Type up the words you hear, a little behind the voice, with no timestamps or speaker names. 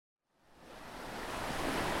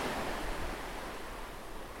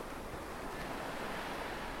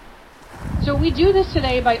So we do this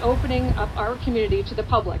today by opening up our community to the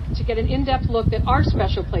public to get an in-depth look at our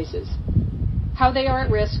special places, how they are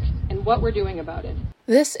at risk, and what we're doing about it.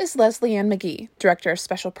 This is Leslie Ann McGee, Director of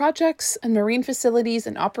Special Projects and Marine Facilities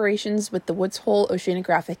and Operations with the Woods Hole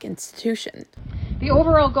Oceanographic Institution. The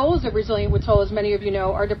overall goals of Resilient Woods Hole, as many of you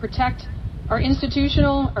know, are to protect our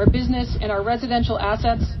institutional, our business, and our residential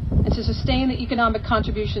assets, and to sustain the economic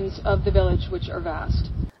contributions of the village, which are vast.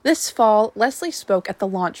 This fall, Leslie spoke at the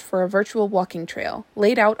launch for a virtual walking trail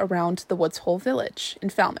laid out around the Woods Hole Village in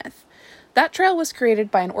Falmouth. That trail was created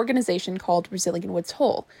by an organization called Resilient Woods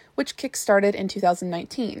Hole, which kick-started in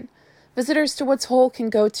 2019. Visitors to Woods Hole can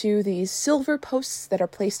go to these silver posts that are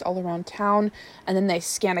placed all around town, and then they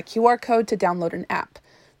scan a QR code to download an app.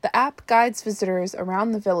 The app guides visitors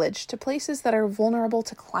around the village to places that are vulnerable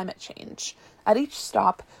to climate change. At each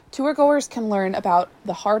stop, tour-goers can learn about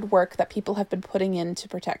the hard work that people have been putting in to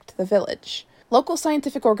protect the village. Local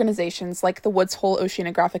scientific organizations like the Woods Hole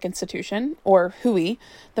Oceanographic Institution, or WHOI,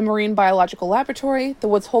 the Marine Biological Laboratory, the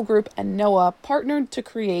Woods Hole Group, and NOAA partnered to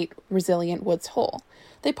create Resilient Woods Hole.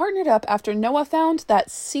 They partnered up after NOAA found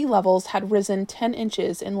that sea levels had risen 10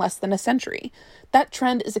 inches in less than a century. That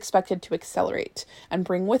trend is expected to accelerate and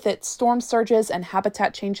bring with it storm surges and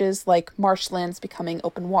habitat changes like marshlands becoming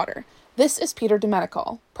open water. This is Peter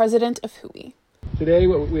Domenical, president of WHOI. Today,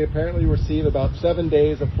 we apparently receive about 7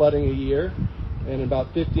 days of flooding a year. In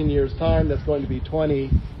about 15 years' time, that's going to be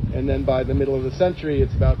 20, and then by the middle of the century,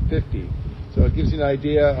 it's about 50. So it gives you an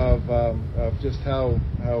idea of just how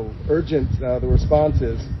urgent the response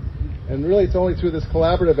is. And really, it's only through this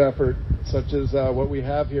collaborative effort, such as what we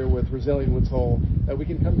have here with Resilient Woods Hole, that we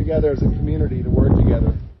can come together as a community to work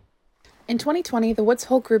together. In 2020, the Woods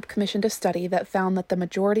Hole Group commissioned a study that found that the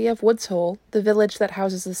majority of Woods Hole, the village that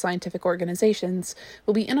houses the scientific organizations,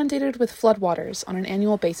 will be inundated with floodwaters on an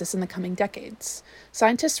annual basis in the coming decades.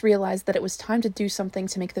 Scientists realized that it was time to do something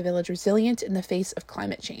to make the village resilient in the face of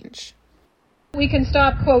climate change. We can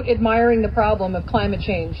stop, quote, admiring the problem of climate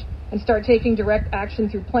change and start taking direct action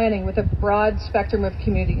through planning with a broad spectrum of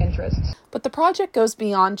community interests. But the project goes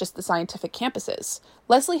beyond just the scientific campuses.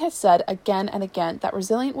 Leslie has said again and again that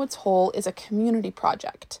Resilient Woods Hole is a community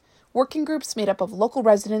project. Working groups made up of local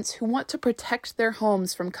residents who want to protect their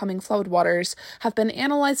homes from coming floodwaters have been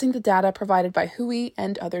analyzing the data provided by WHOI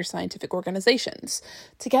and other scientific organizations.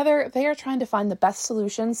 Together, they are trying to find the best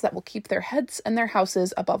solutions that will keep their heads and their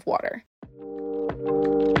houses above water.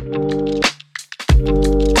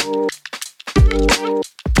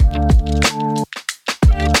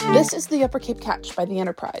 This is the Upper Cape Catch by The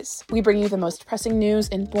Enterprise. We bring you the most pressing news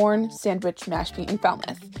in Bourne, Sandwich, Mashpee, and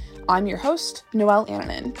Falmouth. I'm your host, Noelle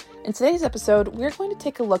Annanen. In today's episode, we're going to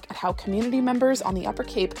take a look at how community members on the Upper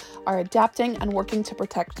Cape are adapting and working to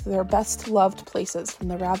protect their best-loved places from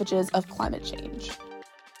the ravages of climate change.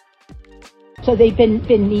 So they've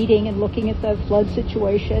been meeting and looking at the flood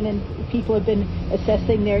situation, and people have been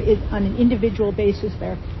assessing on an individual basis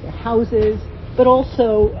their houses, but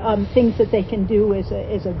also things that they can do as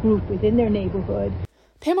a group within their neighborhood.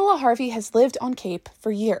 Pamela Harvey has lived on Cape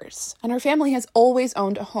for years, and her family has always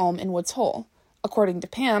owned a home in Woods Hole. According to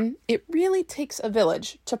Pam, it really takes a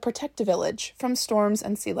village to protect a village from storms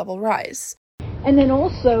and sea level rise. And then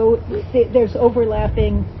also there's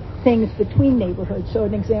overlapping things between neighborhoods. So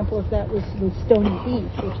an example of that was Stony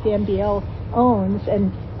Beach, which the MBL owns,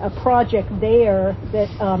 and a project there that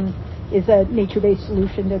is a nature-based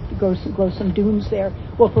solution that grows some dunes there,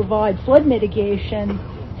 will provide flood mitigation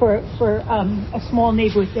for a small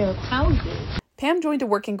neighborhood there of houses. Pam joined a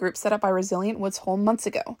working group set up by Resilient Woods Hole months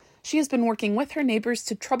ago. She has been working with her neighbors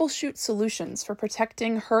to troubleshoot solutions for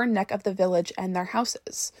protecting her neck of the village and their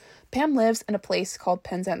houses. Pam lives in a place called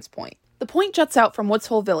Penzance Point. The point juts out from Woods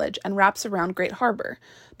Hole Village and wraps around Great Harbor.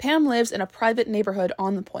 Pam lives in a private neighborhood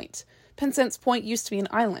on the point. Penzance Point used to be an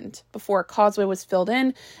island before a causeway was filled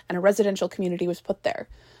in and a residential community was put there.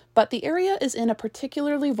 But the area is in a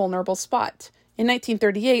particularly vulnerable spot. In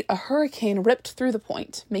 1938, a hurricane ripped through the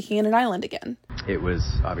point, making it an island again. It was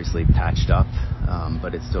obviously patched up,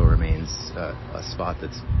 but it still remains a spot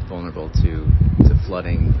that's vulnerable to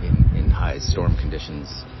flooding in high storm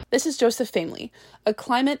conditions. This is Joseph Famely, a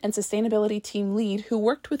climate and sustainability team lead who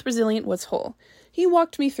worked with Resilient Woods Hole. He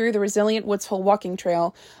walked me through the Resilient Woods Hole walking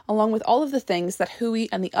trail, along with all of the things that WHOI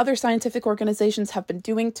and the other scientific organizations have been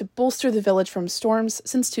doing to bolster the village from storms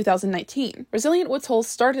since 2019. Resilient Woods Hole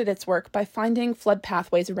started its work by finding flood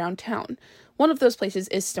pathways around town. One of those places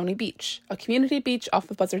is Stony Beach, a community beach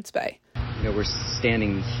off of Buzzards Bay. We're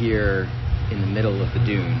standing here in the middle of the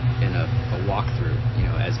dune in a walkthrough.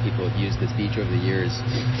 As people have used this beach over the years,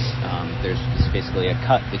 there's just basically a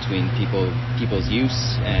cut between people's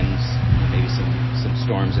use and maybe some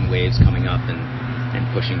storms and waves coming up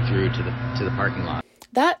and pushing through to the parking lot.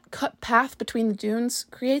 That cut path between the dunes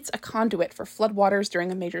creates a conduit for floodwaters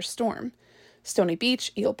during a major storm. Stony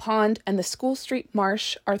Beach, Eel Pond, and the School Street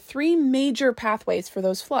Marsh are three major pathways for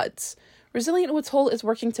those floods. Resilient Woods Hole is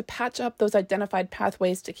working to patch up those identified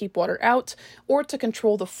pathways to keep water out or to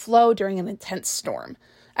control the flow during an intense storm.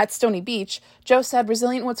 At Stony Beach, Joe said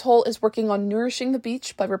Resilient Woods Hole is working on nourishing the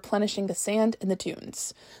beach by replenishing the sand in the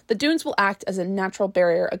dunes. The dunes will act as a natural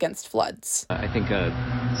barrier against floods. I think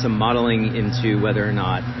some modeling into whether or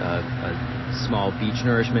not a small beach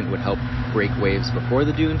nourishment would help break waves before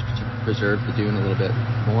the dune to preserve the dune a little bit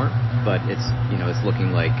more. But it's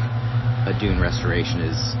looking like a dune restoration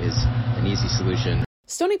is an easy solution.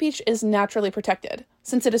 Stony Beach is naturally protected,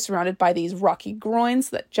 since it is surrounded by these rocky groins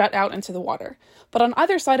that jut out into the water. But on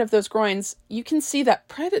either side of those groins, you can see that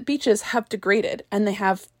private beaches have degraded, and they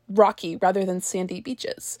have rocky rather than sandy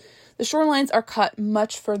beaches. The shorelines are cut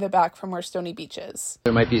much further back from where Stony Beach is.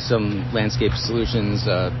 There might be some landscape solutions,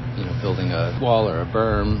 building a wall or a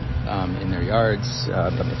berm in their yards,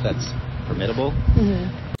 if that's permittable.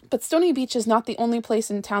 Mm-hmm. But Stony Beach is not the only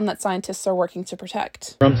place in town that scientists are working to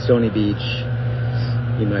protect. From Stony Beach,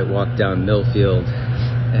 you might walk down Millfield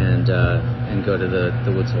and go to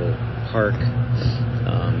the Woods Hole Park.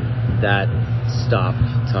 That stop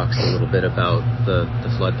talks a little bit about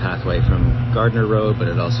the flood pathway from Gardner Road, but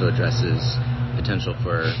it also addresses potential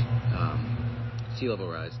for sea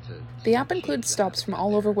level rise. The app includes stops from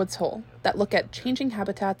all over Woods Hole that look at changing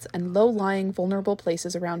habitats and low-lying vulnerable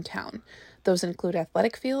places around town. Those include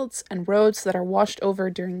athletic fields and roads that are washed over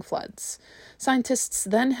during floods. Scientists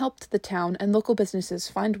then helped the town and local businesses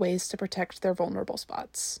find ways to protect their vulnerable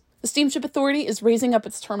spots. The Steamship Authority is raising up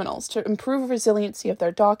its terminals to improve resiliency of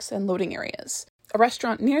their docks and loading areas. A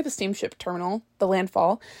restaurant near the steamship terminal, the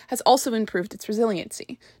Landfall, has also improved its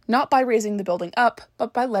resiliency, not by raising the building up,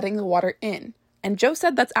 but by letting the water in. And Joe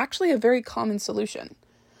said that's actually a very common solution.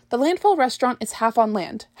 The Landfall restaurant is half on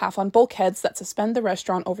land, half on bulkheads that suspend the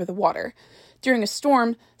restaurant over the water. During a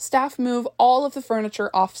storm, staff move all of the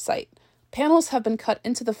furniture off-site. Panels have been cut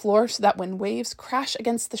into the floor so that when waves crash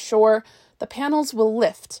against the shore, the panels will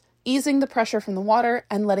lift, easing the pressure from the water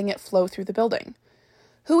and letting it flow through the building.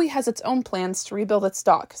 Hui has its own plans to rebuild its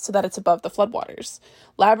dock so that it's above the floodwaters.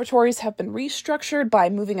 Laboratories have been restructured by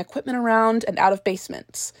moving equipment around and out of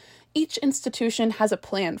basements. Each institution has a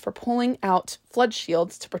plan for pulling out flood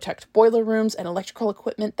shields to protect boiler rooms and electrical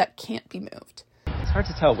equipment that can't be moved. It's hard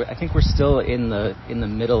to tell. I think we're still in the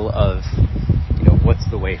middle of, what's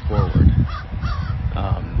the way forward.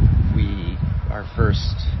 Our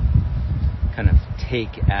first kind of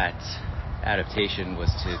take at adaptation was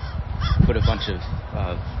to put a bunch of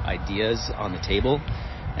ideas on the table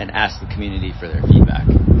and ask the community for their feedback.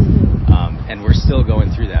 And we're still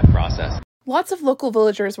going through that process. Lots of local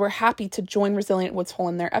villagers were happy to join Resilient Woods Hole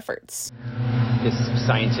in their efforts. This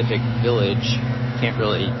scientific village can't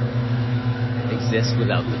really exist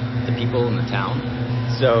without the people in the town.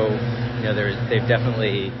 So, they've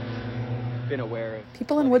definitely been aware of...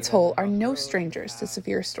 People in Woods Hole are no strangers to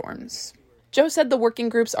severe storms. Joe said the working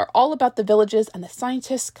groups are all about the villages and the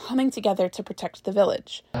scientists coming together to protect the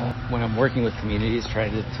village. When I'm working with communities,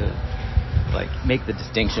 trying to make the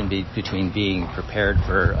distinction between being prepared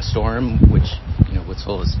for a storm, which Woods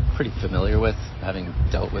Hole is pretty familiar with, having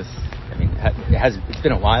dealt with. It's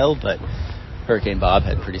been a while, but Hurricane Bob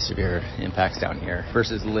had pretty severe impacts down here,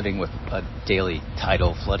 versus living with a daily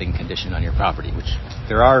tidal flooding condition on your property, which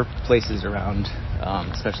there are places around,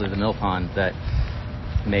 especially the Mill Pond, that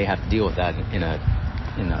may have to deal with that in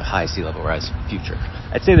a high sea level rise future.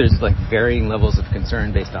 I'd say there's varying levels of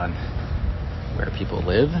concern based on where people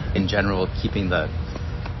live. In general, keeping the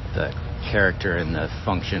character and the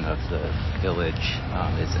function of the village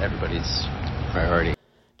is everybody's priority.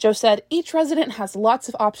 Joe said each resident has lots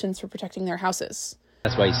of options for protecting their houses.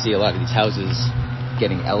 That's why you see a lot of these houses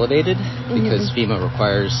getting elevated, because FEMA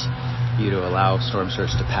requires you to allow storm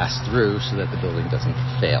surge to pass through so that the building doesn't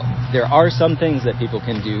fail. There are some things that people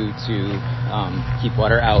can do to keep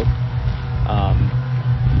water out,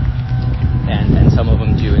 and some of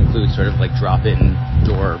them do include sort of drop-in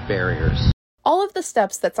door barriers. All of the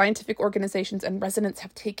steps that scientific organizations and residents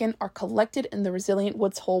have taken are collected in the Resilient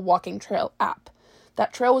Woods Hole Walking Trail app.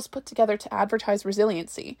 That trail was put together to advertise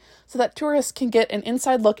resiliency, so that tourists can get an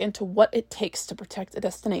inside look into what it takes to protect a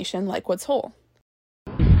destination like Woods Hole.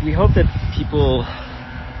 We hope that people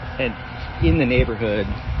in the neighborhood,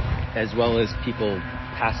 as well as people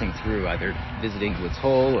passing through, either visiting Woods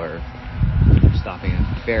Hole or stopping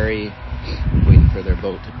at the ferry, waiting for their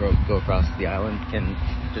boat to go across the island, can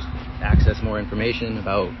just access more information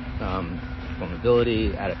about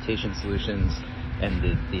vulnerability, adaptation solutions, and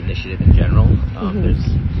the initiative in general. There's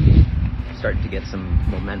starting to get some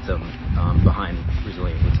momentum behind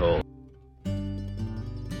Resilient Woods Hole.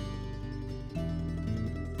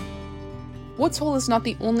 Woods Hole is not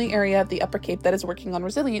the only area of the Upper Cape that is working on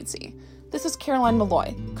resiliency. This is Caroline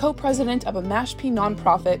Malloy, co-president of a Mashpee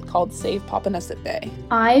nonprofit called Save Popponesset Bay.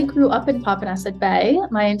 I grew up in Popponesset Bay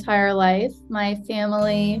my entire life. My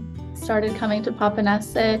family started coming to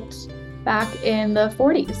Popponesset back in the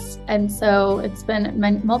 40s, and so it's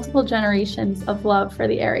been multiple generations of love for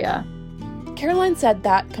the area. Caroline said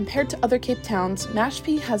that, compared to other Cape towns,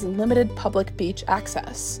 Mashpee has limited public beach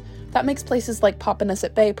access. That makes places like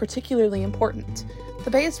Popponesset Bay particularly important. The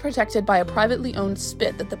bay is protected by a privately owned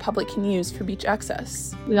spit that the public can use for beach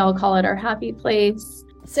access. We all call it our happy place.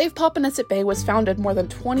 Save Popponesset Bay was founded more than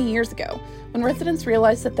 20 years ago, when residents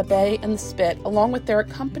realized that the bay and the spit, along with their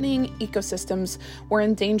accompanying ecosystems, were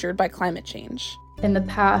endangered by climate change. In the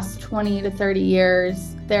past 20 to 30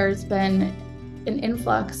 years, there's been an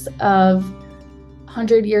influx of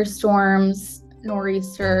 100-year storms,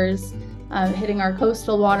 nor'easters, hitting our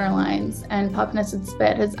coastal water lines, and Popponesset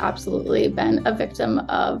Spit has absolutely been a victim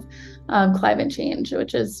of climate change,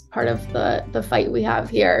 which is part of the fight we have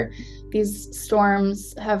here. These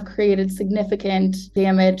storms have created significant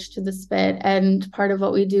damage to the spit, and part of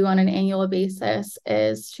what we do on an annual basis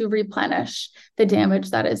is to replenish the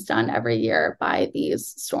damage that is done every year by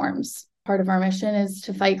these storms. Part of our mission is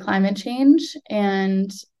to fight climate change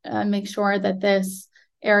and make sure that this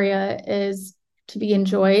area is to be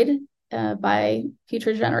enjoyed by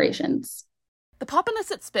future generations. The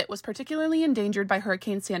Popponesset Spit was particularly endangered by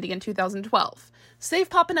Hurricane Sandy in 2012. Save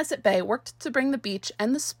Popponesset Bay worked to bring the beach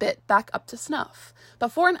and the spit back up to snuff.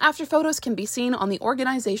 Before and after photos can be seen on the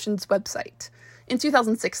organization's website. In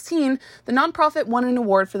 2016, the nonprofit won an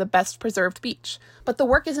award for the best preserved beach, but the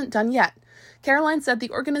work isn't done yet. Caroline said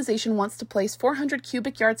the organization wants to place 400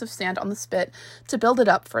 cubic yards of sand on the spit to build it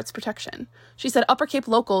up for its protection. She said Upper Cape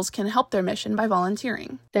locals can help their mission by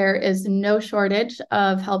volunteering. There is no shortage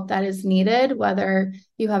of help that is needed, whether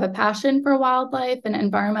you have a passion for wildlife and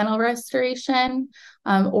environmental restoration,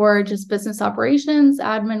 or just business operations,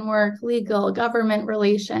 admin work, legal, government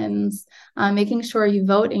relations, making sure you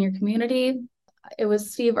vote in your community. It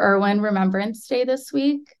was Steve Irwin Remembrance Day this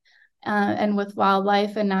week. And with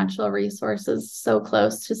wildlife and natural resources so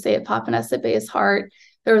close to Save Popponesset Bay's heart,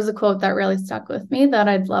 there was a quote that really stuck with me that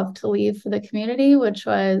I'd love to leave for the community, which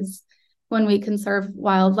was, when we conserve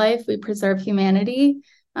wildlife, we preserve humanity.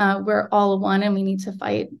 We're all one, and we need to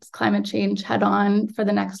fight climate change head on for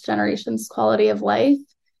the next generation's quality of life.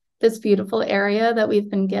 This beautiful area that we've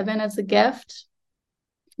been given as a gift,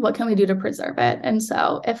 what can we do to preserve it? And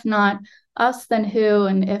so if not us, then who?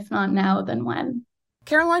 And if not now, then when?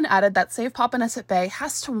 Caroline added that Save Popponesset Bay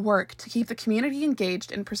has to work to keep the community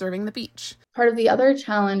engaged in preserving the beach. Part of the other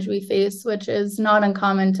challenge we face, which is not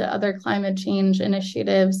uncommon to other climate change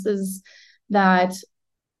initiatives, is that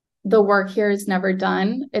the work here is never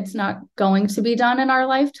done. It's not going to be done in our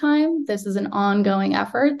lifetime. This is an ongoing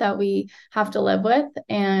effort that we have to live with,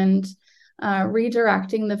 and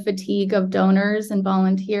redirecting the fatigue of donors and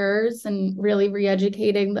volunteers and really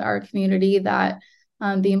re-educating our community that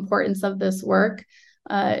the importance of this work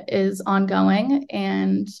is ongoing,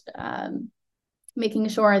 and making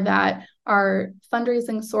sure that our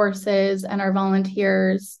fundraising sources and our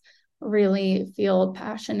volunteers really feel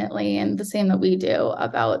passionately and the same that we do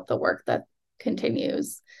about the work that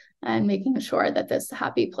continues, and making sure that this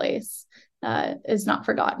happy place is not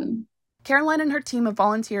forgotten. Caroline and her team of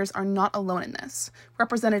volunteers are not alone in this.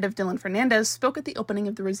 Representative Dylan Fernandez spoke at the opening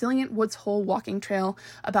of the Resilient Woods Hole walking trail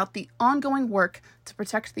about the ongoing work to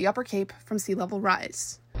protect the Upper Cape from sea level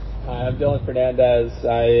rise. Hi, I'm Dylan Fernandez.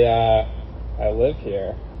 I live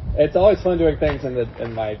here. It's always fun doing things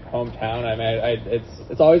in my hometown. I mean,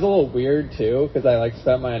 it's always a little weird too, because I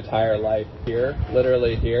spent my entire life here,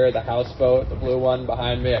 literally here. The houseboat, the blue one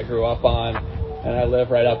behind me, I grew up on, and I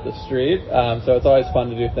live right up the street. So it's always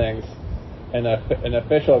fun to do things in an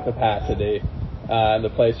official capacity in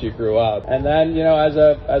the place you grew up. And then, as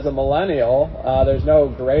a millennial, there's no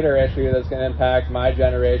greater issue that's going to impact my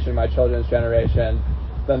generation, my children's generation,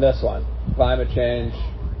 than this one: climate change,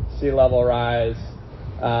 sea level rise,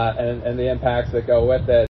 and the impacts that go with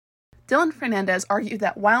it. Dylan Fernandez argued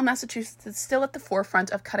that while Massachusetts is still at the forefront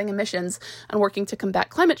of cutting emissions and working to combat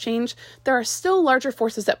climate change, there are still larger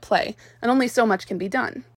forces at play, and only so much can be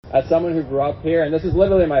done. As someone who grew up here, and this is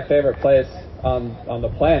literally my favorite place on the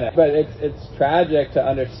planet, but it's tragic to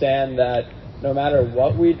understand that no matter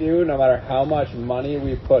what we do, no matter how much money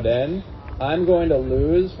we put in,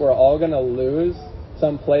 we're all going to lose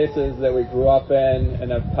some places that we grew up in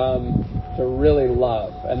and have come to really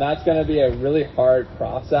love. And that's going to be a really hard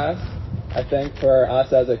process, I think, for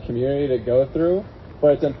us as a community to go through.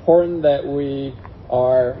 But it's important that we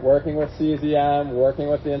are working with CZM, working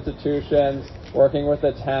with the institutions, working with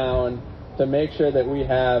the town to make sure that we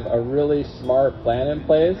have a really smart plan in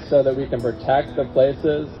place so that we can protect the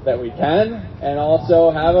places that we can, and also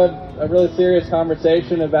have a really serious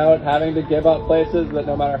conversation about having to give up places that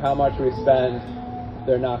no matter how much we spend,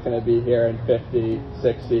 they're not going to be here in 50,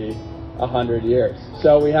 60, 100 years.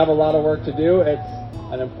 So we have a lot of work to do. It's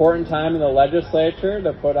an important time in the legislature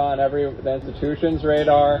to put on the institution's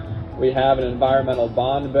radar. We have an environmental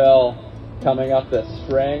bond bill coming up this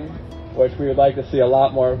spring, which we would like to see a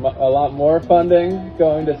lot more funding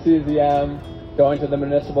going to CZM, going to the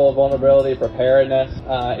Municipal Vulnerability Preparedness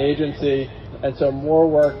Agency, and so more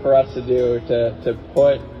work for us to do to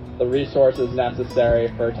put the resources necessary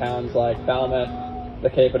for towns like Falmouth, the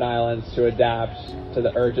Cape and Islands, to adapt to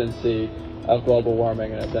the urgency of global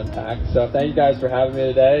warming and its impact. So thank you guys for having me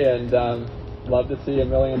today, and love to see $1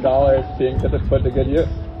 million being put to good use.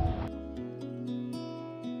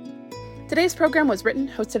 Today's program was written,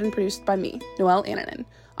 hosted, and produced by me, Noelle Annanen.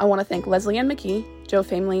 I want to thank Leslie Ann McKee, Joe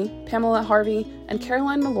Famely, Pamela Harvey, and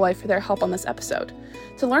Caroline Malloy for their help on this episode.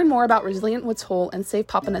 To learn more about Resilient Woods Hole and Save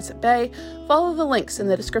Popponesset Bay, follow the links in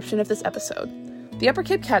the description of this episode. The Upper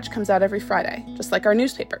Cape Catch comes out every Friday, just like our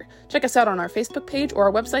newspaper. Check us out on our Facebook page or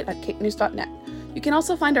our website at capenews.net. You can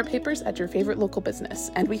also find our papers at your favorite local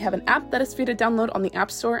business, and we have an app that is free to download on the App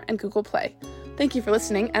Store and Google Play. Thank you for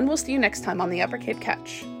listening, and we'll see you next time on the Upper Cape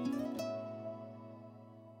Catch.